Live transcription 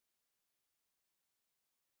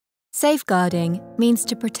Safeguarding means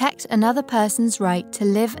to protect another person's right to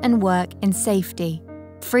live and work in safety,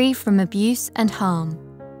 free from abuse and harm.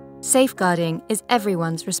 Safeguarding is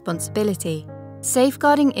everyone's responsibility.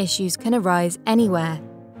 Safeguarding issues can arise anywhere.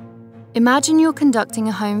 Imagine you're conducting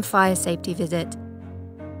a home fire safety visit,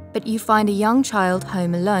 but you find a young child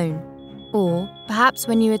home alone. Or, perhaps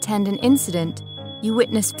when you attend an incident, you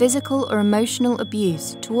witness physical or emotional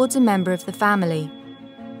abuse towards a member of the family.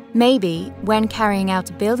 Maybe, when carrying out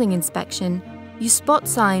a building inspection, you spot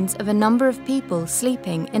signs of a number of people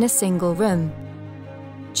sleeping in a single room.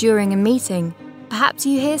 During a meeting, perhaps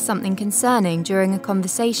you hear something concerning during a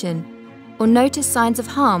conversation, or notice signs of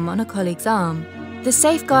harm on a colleague's arm. The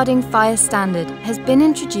Safeguarding Fire Standard has been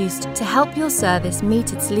introduced to help your service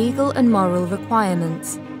meet its legal and moral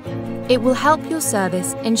requirements. It will help your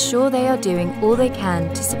service ensure they are doing all they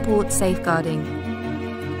can to support safeguarding.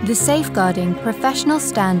 The safeguarding professional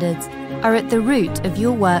standards are at the root of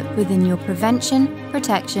your work within your prevention,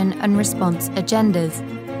 protection and response agendas,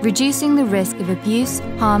 reducing the risk of abuse,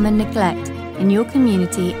 harm and neglect in your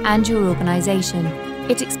community and your organisation.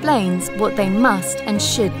 It explains what they must and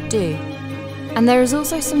should do. And there is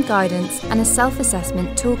also some guidance and a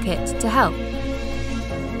self-assessment toolkit to help.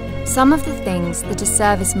 Some of the things that a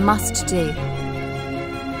service must do: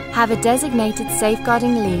 have a designated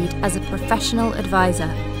safeguarding lead as a professional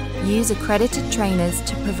advisor. Use accredited trainers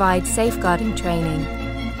to provide safeguarding training.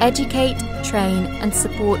 Educate, train and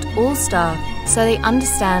support all staff so they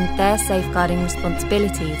understand their safeguarding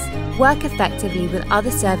responsibilities. Work effectively with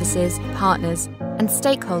other services, partners and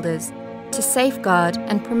stakeholders to safeguard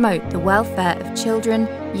and promote the welfare of children,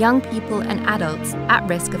 young people and adults at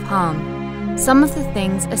risk of harm. Some of the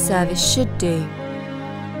things a service should do: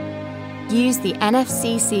 use the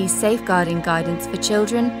NFCC Safeguarding Guidance for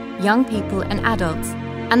Children, Young People and Adults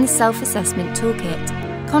and the Self-Assessment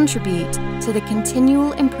Toolkit. Contribute to the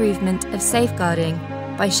continual improvement of safeguarding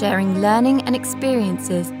by sharing learning and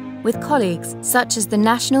experiences with colleagues such as the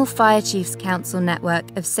National Fire Chiefs Council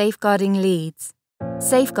network of safeguarding leads.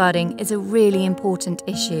 Safeguarding is a really important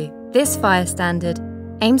issue. This fire standard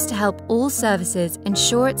aims to help all services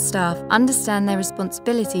ensure its staff understand their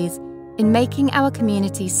responsibilities in making our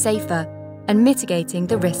communities safer and mitigating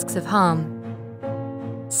the risks of harm.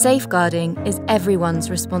 Safeguarding is everyone's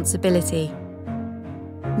responsibility.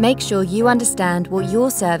 Make sure you understand what your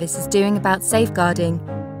service is doing about safeguarding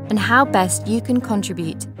and how best you can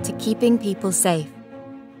contribute to keeping people safe.